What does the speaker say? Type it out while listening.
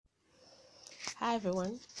Hi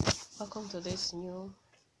everyone, welcome to this new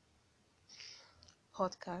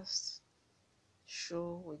podcast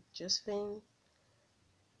show with Josephine.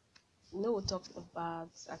 I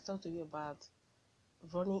talked to you about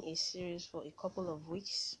running a series for a couple of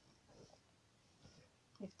weeks.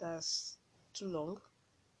 If that's too long,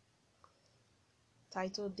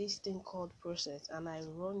 titled this thing called process, and I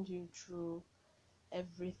run you through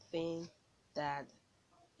everything that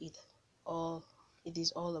it it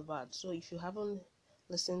is all about. So if you haven't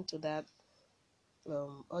listened to that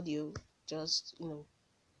audio, just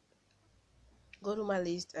go to my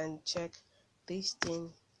list and check this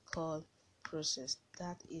thing called process.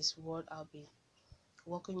 That is what I'll be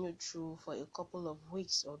walking you through for a couple of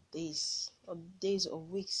weeks or days or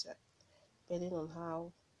weeks, depending on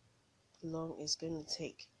how long it's going to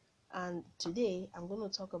take. And today I'm going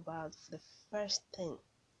to talk about the first thing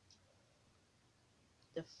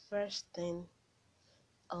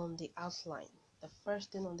on the outline. The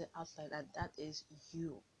first thing on the outline, and that is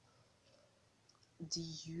you. The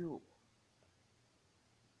you.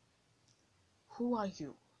 Who are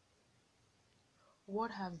you?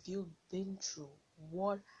 What have you been through?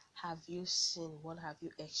 What have you seen? What have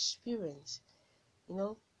you experienced?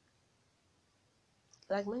 Like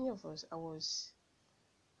many of us, I was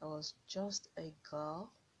just a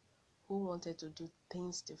girl who wanted to do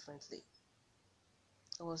things differently.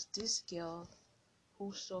 I was this girl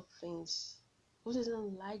who saw things, who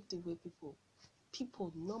didn't like the way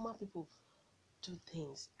normal people do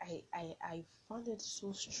things. I found it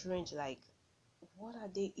so strange, like, what are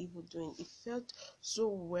they even doing? It felt so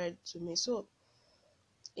weird to me. So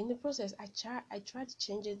in the process, I tried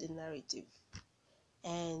changing the narrative.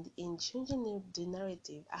 And in changing the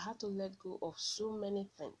narrative, I had to let go of so many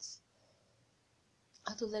things.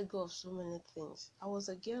 I was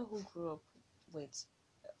a girl who grew up with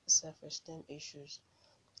self-esteem issues.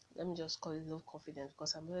 Let me just call it low confidence,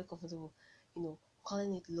 because I'm very comfortable,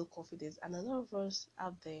 calling it low confidence. And a lot of us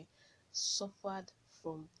out there suffered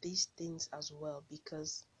from these things as well,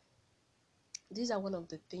 because these are one of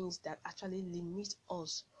the things that actually limit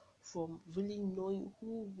us from really knowing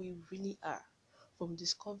who we really are, from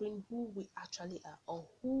discovering who we actually are, or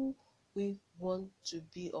who we want to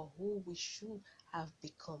be, or who we should have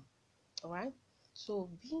become. All right. So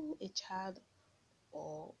being a child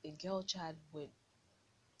or a girl child with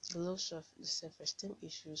low self-esteem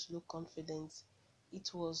issues, low confidence,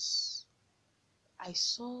 I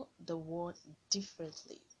saw the world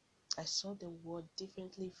differently. I saw the world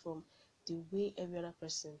differently from the way every other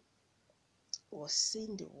person was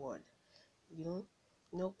seeing the world.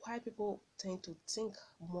 Quiet people tend to think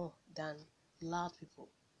more than loud people.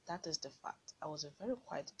 That is the fact. I was a very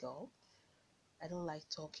quiet girl. I don't like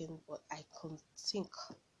talking, but I could think.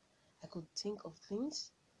 I could think of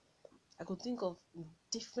things. I could think of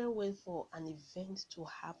different ways for an event to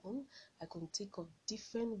happen. I could think of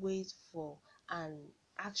different ways for an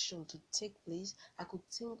action to take place. I could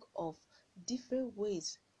think of different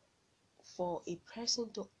ways for a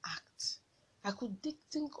person to act. I could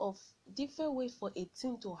think of different ways for a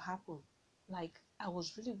thing to happen. Like, I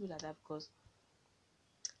was really good at that, because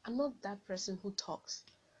I'm not that person who talks.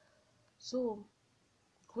 So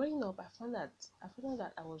growing up, I found out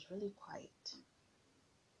that I was really quiet,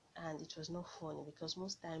 and it was not funny, because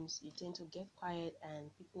most times you tend to get quiet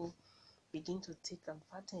and people begin to take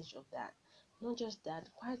advantage of that. Not just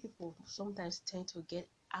that, quiet people sometimes tend to get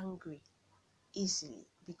angry easily,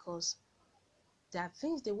 because there are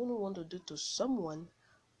things they wouldn't want to do to someone,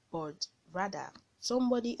 but rather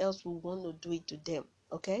somebody else will want to do it to them.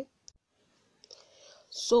 Okay.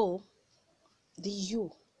 So the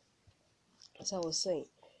you, as I was saying,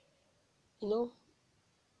 you know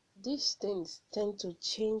these things tend to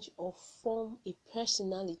change or form a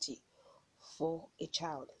personality for a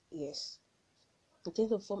child. Yes, it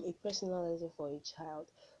tends to form a personality for a child.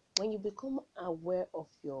 When you become aware of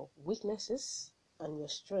your weaknesses and your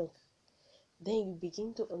strength, then you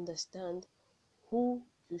begin to understand who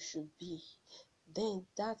you should be. Then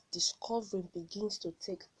that discovery begins to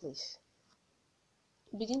take place.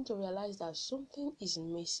 You begin to realize that something is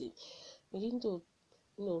missing. Begin to,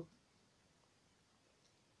 you know,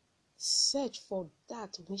 search for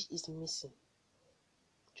that which is missing.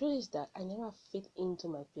 Truth is that I never fit into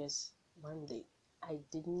my peers one day. I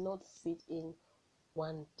did not fit in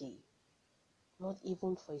one day. Not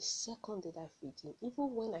even for a second did I fit in.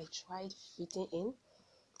 Even when I tried fitting in,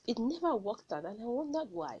 it never worked out, and I wondered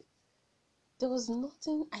why. There was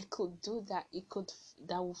nothing I could do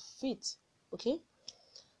that would fit. Okay?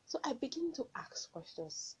 So I begin to ask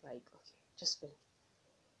questions like, okay, just wait.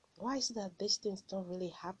 Why is it that these things don't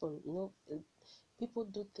really happen? People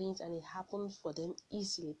do things and it happens for them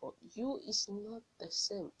easily, but you is not the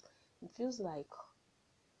same. It feels like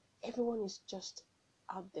everyone is just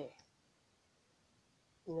out there,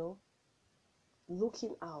 you know,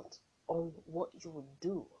 looking out on what you would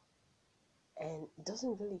do, and it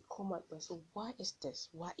doesn't really come out well. So why is this?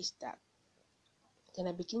 Why is that? Then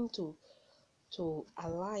I begin to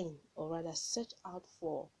align, or rather search out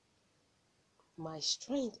for my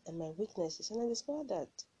strength and my weaknesses, and I discovered that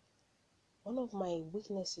one of my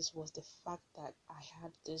weaknesses was the fact that I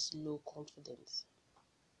had this low confidence.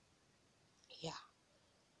 Yeah,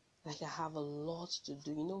 like I have a lot to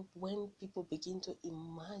do. You know, when people begin to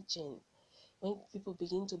imagine, when people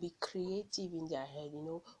begin to be creative in their head, you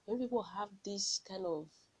know, when people have this kind of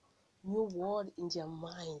new word in their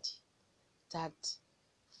mind that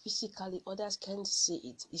physically others can't see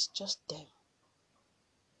it, it's just them.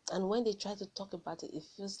 And when they try to talk about it, it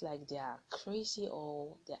feels like they are crazy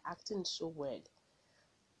or they're acting so weird.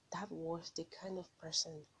 That was the kind of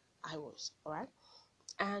person I was, alright?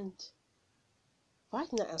 And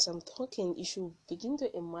right now, as I'm talking, you should begin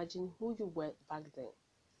to imagine who you were back then.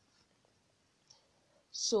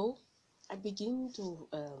 So, I begin to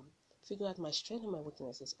figure out my strengths and my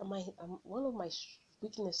weaknesses. And one of my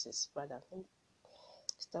weaknesses, rather, let me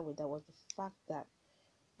start with that, was the fact that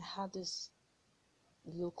I had this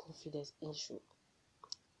low confidence issue.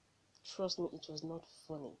 Trust me, it was not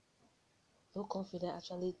funny. Low confidence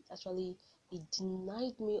actually it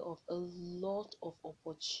denied me of a lot of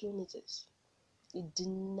opportunities. It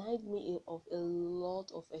denied me of a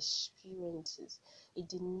lot of experiences. It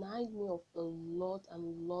denied me of a lot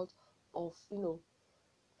and lot of,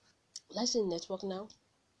 let's say network now,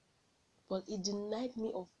 but it denied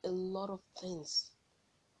me of a lot of things,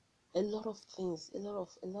 a lot of things, a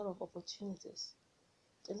lot of opportunities,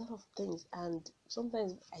 a lot of things. And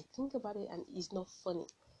sometimes I think about it and it's not funny.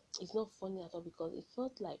 It's not funny at all, because it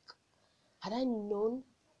felt like, had I known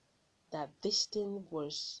that this thing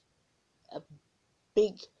was a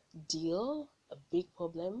big deal, a big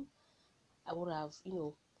problem, I would have,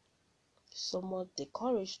 somewhat the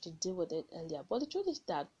courage to deal with it earlier. But the truth is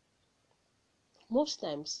that most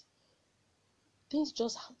times things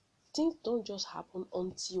don't just happen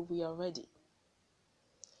until we are ready.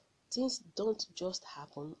 Things don't just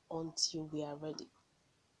happen until we are ready.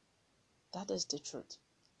 That is the truth.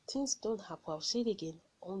 Things don't happen, I'll say it again,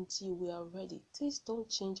 until we are ready. Things don't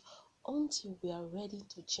change until we are ready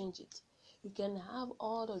to change it. You can have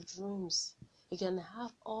all the dreams, you can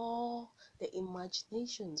have all the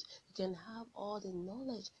imaginations, you can have all the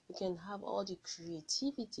knowledge, you can have all the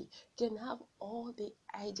creativity, you can have all the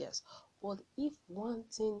ideas. But if one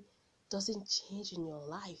thing doesn't change in your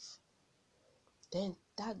life, then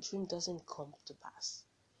that dream doesn't come to pass.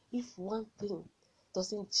 If one thing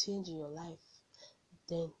doesn't change in your life,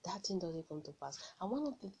 then that thing doesn't come to pass. And one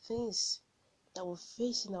of the things that we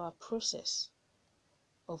face in our process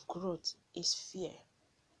of growth is fear.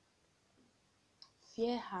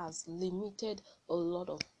 Fear has limited a lot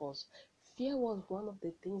of us. Fear was one of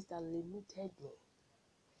the things that limited me.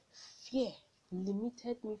 Fear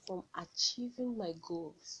limited me from achieving my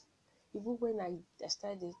goals. Even when I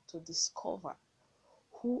started to discover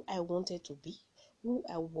who I wanted to be, who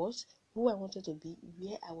I was, who I wanted to be,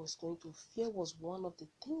 where I was going to, fear was one of the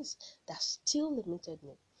things that still limited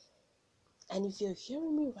me. And if you're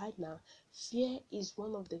hearing me right now, fear is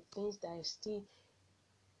one of the things that is still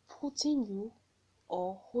putting you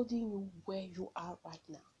or holding you where you are right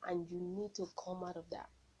now. And you need to come out of that.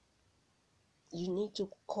 You need to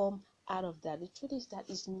come out of that. The truth is that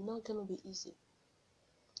it's not going to be easy.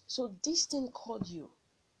 So this thing called you,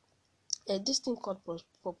 this thing called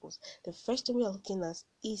purpose. The first thing we are looking at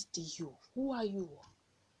is the you. Who are you?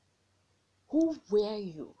 Who were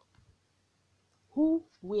you? Who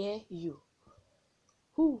were you?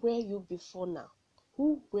 Who were you before now?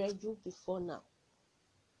 Who were you before now?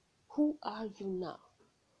 Who are you now?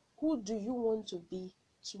 Who do you want to be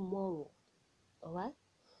tomorrow? Alright?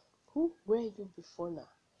 Who were you before now?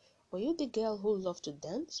 Were you the girl who loved to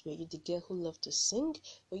dance? Were you the girl who loved to sing?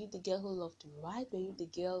 Were you the girl who loved to write? Were you the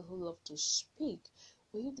girl who loved to speak?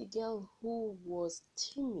 Were you the girl who was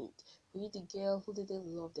timid? Were you the girl who didn't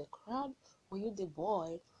love the crowd? Were you the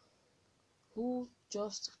boy who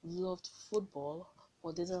just loved football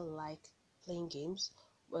or didn't like playing games?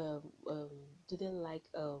 Didn't like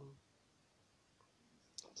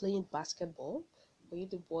playing basketball? Were you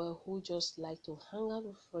the boy who just liked to hang out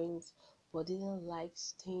with friends but didn't like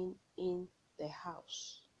staying in the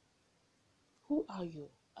house? Who are you?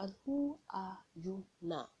 And who are you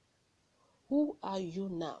now? Who are you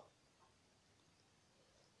now?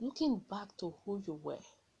 Looking back to who you were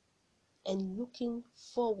and looking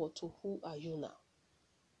forward to who are you now.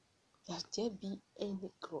 Has there been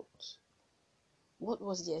any growth? What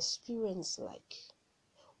was the experience like?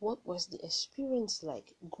 What was the experience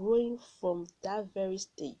like growing from that very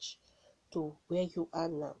stage to where you are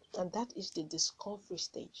now? And that is the discovery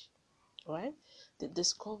stage, right? The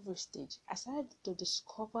discovery stage. I started to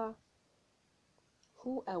discover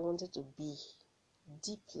who I wanted to be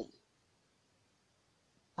deeply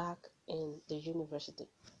back in the university.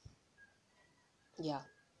 Yeah,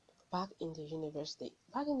 back in the university.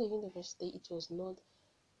 Back in the university, it was not,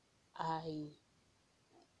 I,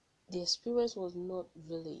 the experience was not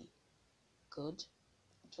really good.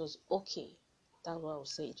 It was okay. That's what I would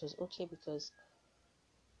say. It was okay because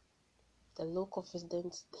the low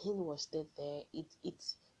confidence thing was still there. It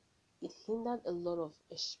hindered a lot of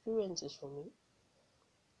experiences for me.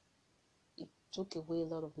 It took away a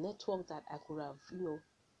lot of network that I could have,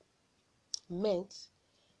 met.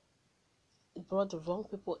 It brought the wrong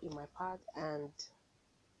people in my path, and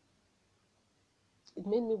it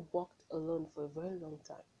made me walk alone for a very long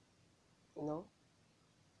time. You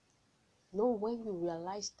know, when you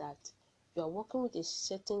realize that you are working with a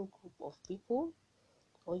certain group of people,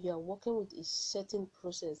 or you are working with a certain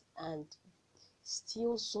process, and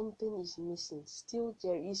still something is missing, still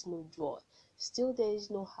there is no joy, still there is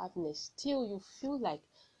no happiness, still you feel like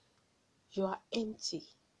you are empty.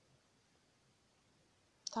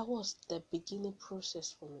 That was the beginning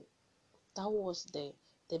process for me. That was the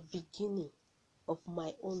beginning of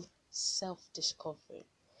my own self-discovery.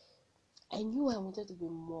 I knew I wanted to be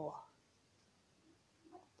more,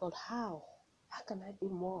 but how? How can I be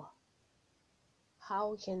more?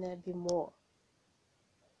 How can I be more?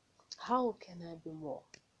 How can I be more?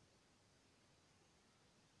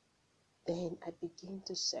 Then I began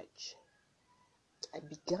to search. I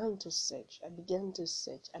began to search.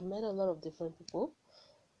 I met a lot of different people.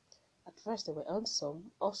 At first, they were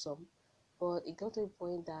awesome, but it got to a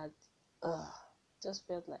point that just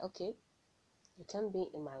felt like, okay, you can't be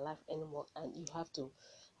in my life anymore, and you have to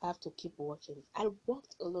keep working. I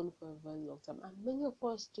worked alone for a very long time, and many of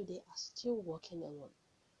us today are still working alone.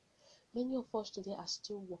 Many of us today are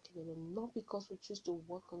still working alone, not because we choose to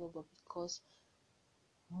work alone, but because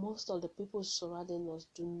most of the people surrounding us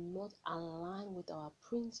do not align with our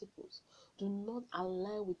principles, do not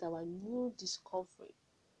align with our new discovery,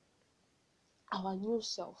 our new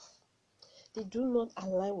self. They do not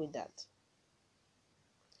align with that.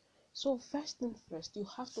 So first thing first, you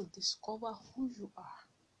have to discover who you are,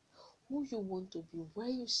 who you want to be, where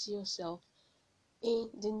you see yourself in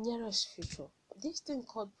the nearest future. This thing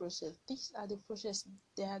called process, these are the process.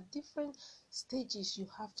 There are different stages you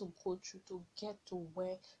have to go through to get to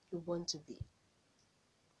where you want to be.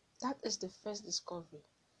 That is the first discovery,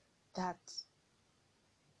 that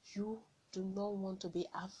you do not want to be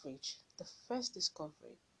average. The first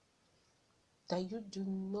discovery, that you do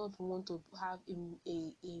not want to have a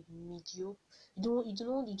mediocre, you don't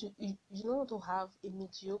want to have a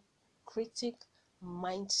mediocratic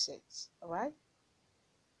mindset. All right,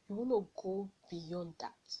 you want to go beyond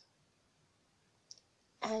that.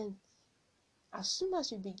 And as soon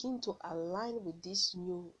as you begin to align with these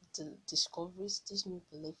new discoveries, this new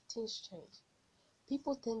belief, things change.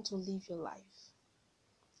 People tend to live your life.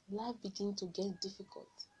 Life begins to get difficult.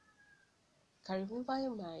 I can remember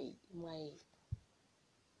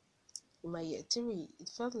in my year three, it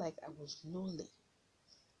felt like I was lonely.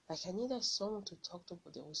 Like I needed someone to talk to,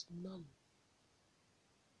 but there was none.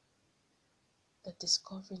 The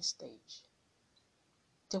discovering stage.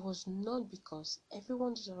 There was none because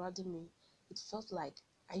everyone surrounding me, it felt like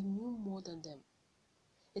I knew more than them.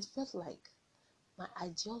 It felt like my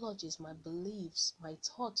ideologies, my beliefs, my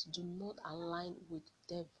thoughts do not align with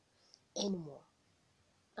them anymore.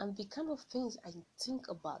 And the kind of things I think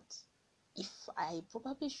about, if I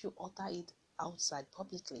probably should utter it outside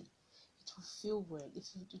publicly, it will feel weird.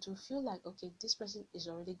 It will feel like, okay, this person is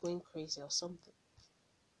already going crazy or something.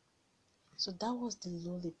 So that was the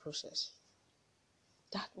lonely process.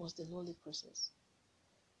 That was the lonely process.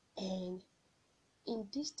 And in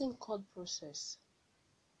this thing called process,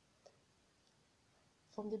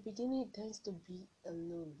 from the beginning, it tends to be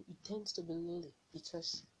alone. It tends to be lonely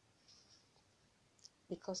because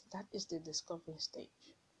that is the discovering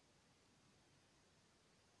stage.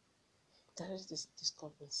 That is this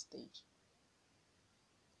discovering stage.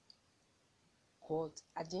 But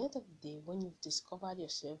at the end of the day, when you've discovered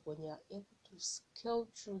yourself, when you are able to scale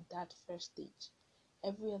through that first stage,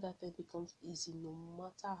 every other thing becomes easy, no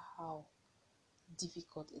matter how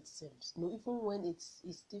difficult it seems. No, even when it's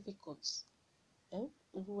difficult,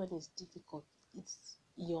 even when it's difficult, it's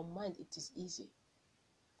in your mind, it is easy.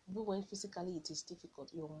 Even when physically it is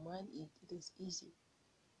difficult, your mind, it is easy.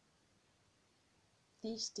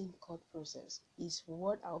 this thing called process is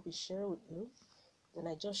what I'll be sharing with you. And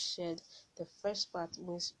I just shared the first part,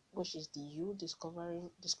 which is the you discovering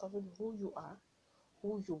who you are,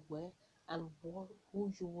 who you were, and who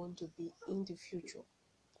you want to be in the future.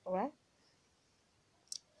 All right.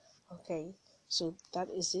 Okay. So that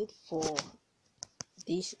is it for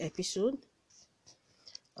this episode.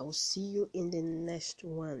 I will see you in the next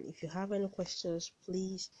one. If you have any questions,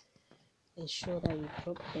 please ensure that you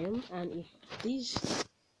drop them. And if this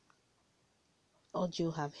audio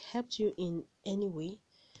have helped you in any way,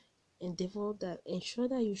 ensure that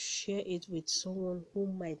you share it with someone who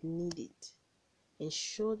might need it.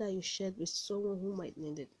 Ensure that you share it with someone who might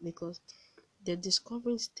need it, because the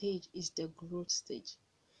discovering stage is the growth stage.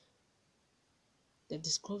 The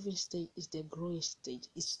discovering stage is the growing stage.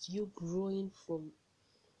 It's you growing from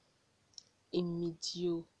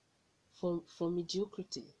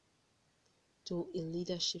mediocrity to a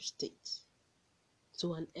leadership state,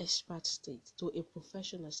 to an expert state, to a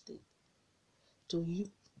professional state, to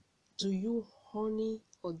you honing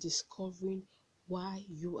or discovering why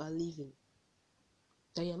you are living.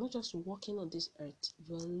 That you're not just walking on this earth,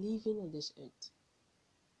 you are living on this earth.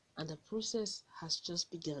 And the process has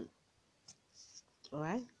just begun.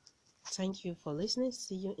 Alright? Thank you for listening.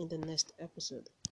 See you in the next episode.